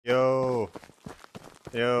Yo,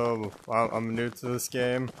 I'm new to this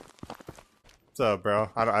game. What's up, bro?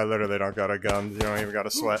 I literally don't got a gun. You don't even got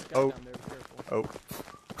a sweat. Oh, oh.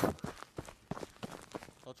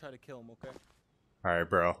 I'll try to kill him, okay? All right,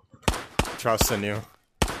 bro. Trust in you.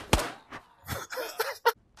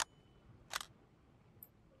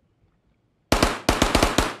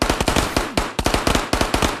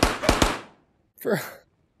 Bro,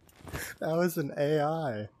 that was an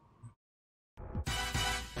AI.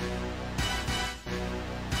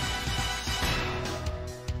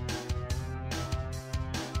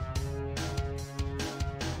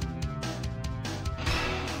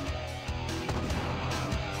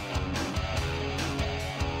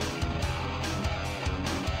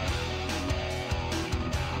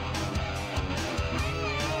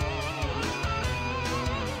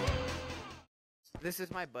 This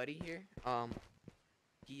is my buddy here.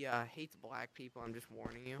 He hates black people. I'm just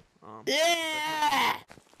warning you. Yeah!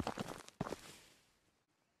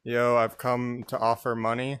 Yo, I've come to offer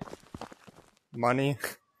money. Money?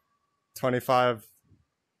 25.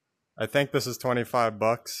 I think this is 25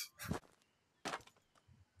 bucks.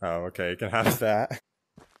 Oh, okay, you can have that.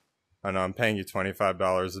 Oh no, I'm paying you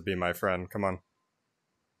 $25 to be my friend. Come on.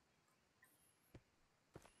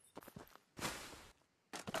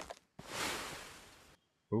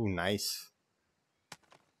 Ooh, nice.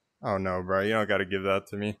 Oh no, bro, you don't gotta give that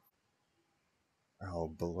to me. Oh,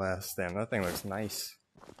 bless. Damn, that thing looks nice.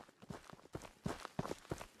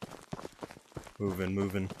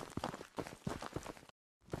 Moving.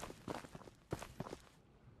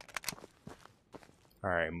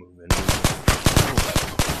 Alright, moving.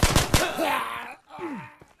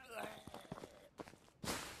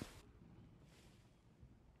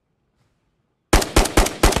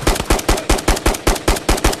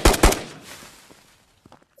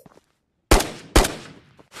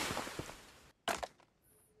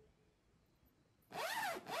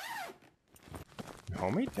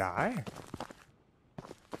 Homie die?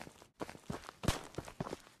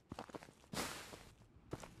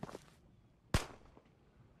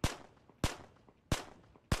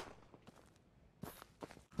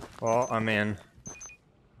 Well, I mean,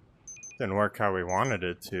 didn't work how we wanted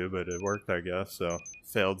it to, but it worked, I guess, so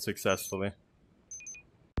failed successfully.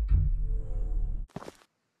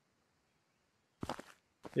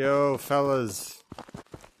 Yo, fellas.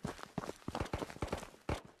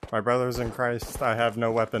 My brothers in Christ, I have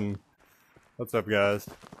no weapon. What's up, guys?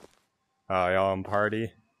 Y'all on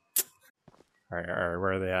party? Alright,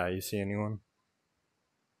 where are they at? You see anyone?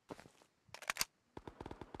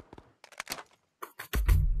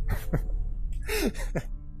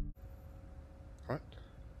 What?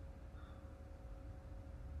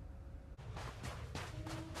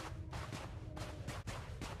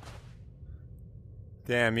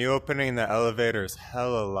 Damn, you opening the elevator is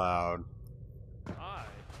hella loud. Hi.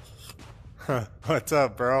 What's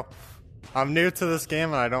up, bro? I'm new to this game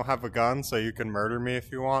and I don't have a gun, so you can murder me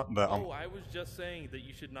if you want, but Oh, I was just saying that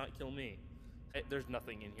you should not kill me. Hey, there's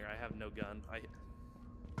nothing in here. I have no gun.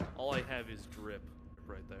 All I have is drip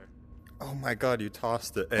right there. Oh my god, you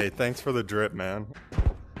tossed it. Hey, thanks for the drip, man.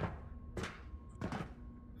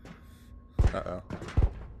 Uh-oh.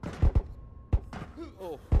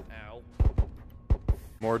 Oh, ow.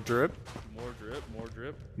 More drip? More drip, more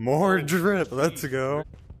drip. More Oh, drip, geez, let's go. drip.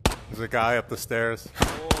 There's a guy up the stairs.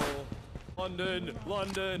 Oh, London.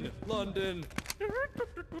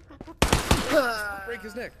 Break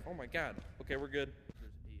his neck. Oh my god. Okay, we're good.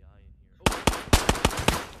 There's AI in here.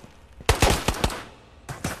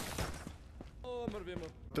 Oh, I'm out of ammo.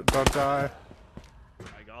 Don't die.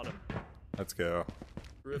 I got him. Let's go.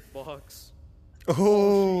 Drip box.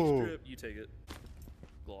 Oh! Drip. You take it.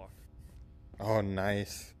 Glock. Oh,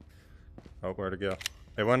 nice. Oh, where to go?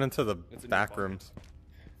 They went into the back rooms.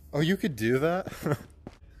 Oh, you could do that?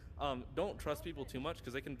 Don't trust people too much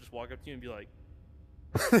because they can just walk up to you and be like,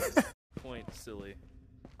 point silly.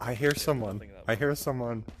 I hear someone. I hear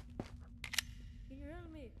someone. You hear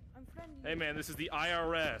me? I'm friendly. Hey man, this is the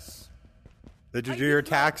IRS. Did you do your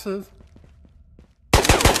taxes? Get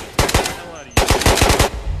the hell out of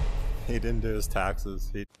you. He didn't do his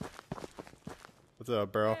taxes. What's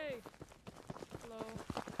up, bro? Hey. Hello.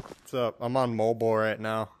 What's up? I'm on mobile right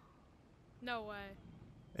now. No way.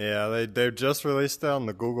 Yeah, they just released it on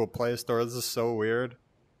the Google Play Store. This is so weird.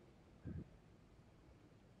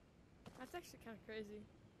 That's actually kind of crazy.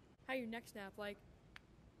 How your neck snap, like.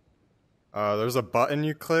 There's a button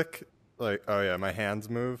you click. Like, oh yeah, my hands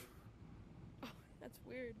move. Oh, that's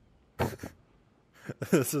weird.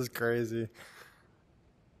 This is crazy.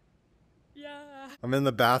 Yeah. I'm in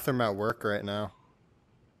the bathroom at work right now.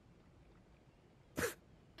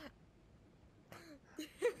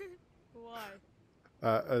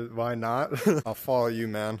 Why not? I'll follow you,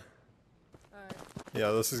 man. Alright.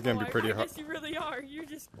 Yeah, this is gonna be pretty I hard. guess you really are. You're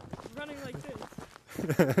just running like this.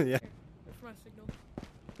 Yeah. Here, where's my signal?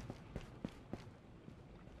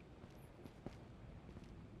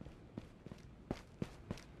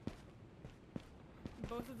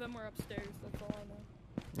 Both of them are upstairs, that's all I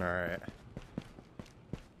know. Alright.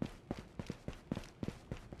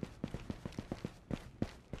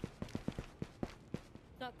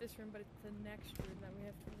 Not this room, but it's the next room that we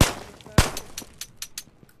have to worry about.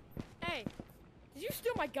 Hey! Did you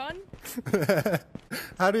steal my gun?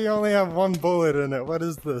 How do you only have one bullet in it? What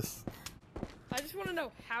is this? I just want to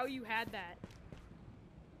know how you had that.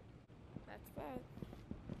 That's bad.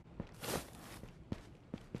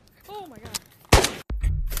 Oh my god.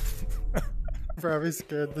 Probably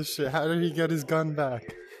scared the shit. How did he get his gun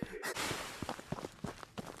back?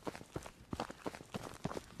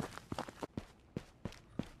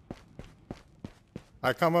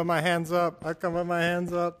 I come with my hands up. I come with my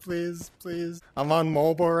hands up, please, please. I'm on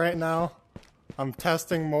mobile right now. I'm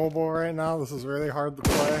testing mobile right now. This is really hard to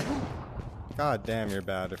play. God damn, you're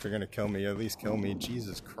bad. If you're gonna kill me, at least kill me.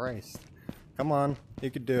 Jesus Christ. Come on, you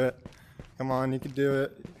can do it. Come on, you can do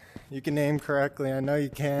it. You can aim correctly. I know you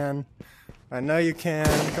can. I know you can.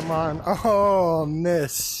 Come on. Oh,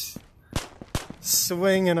 miss.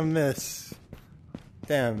 Swing and a miss.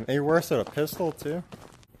 Damn, are you worse at a pistol too?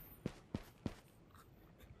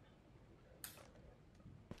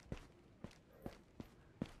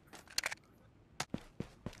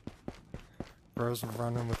 Bro's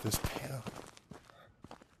running with his tail.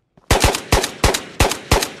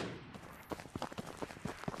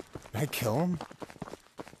 Did I kill him?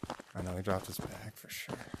 I know he dropped his bag for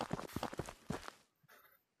sure.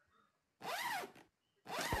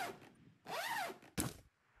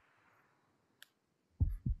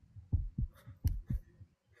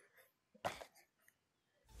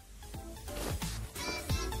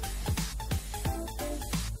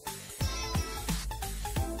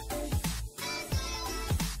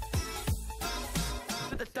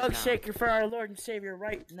 The thug shaker for our Lord and Savior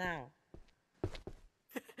right now.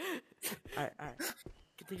 Alright.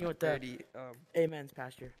 Continue with the Ready, Amen's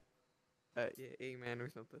pasture. yeah, amen or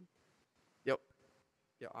something. Yep.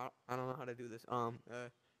 Yeah, I don't know how to do this.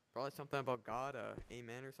 Probably something about God,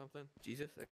 amen or something. Jesus.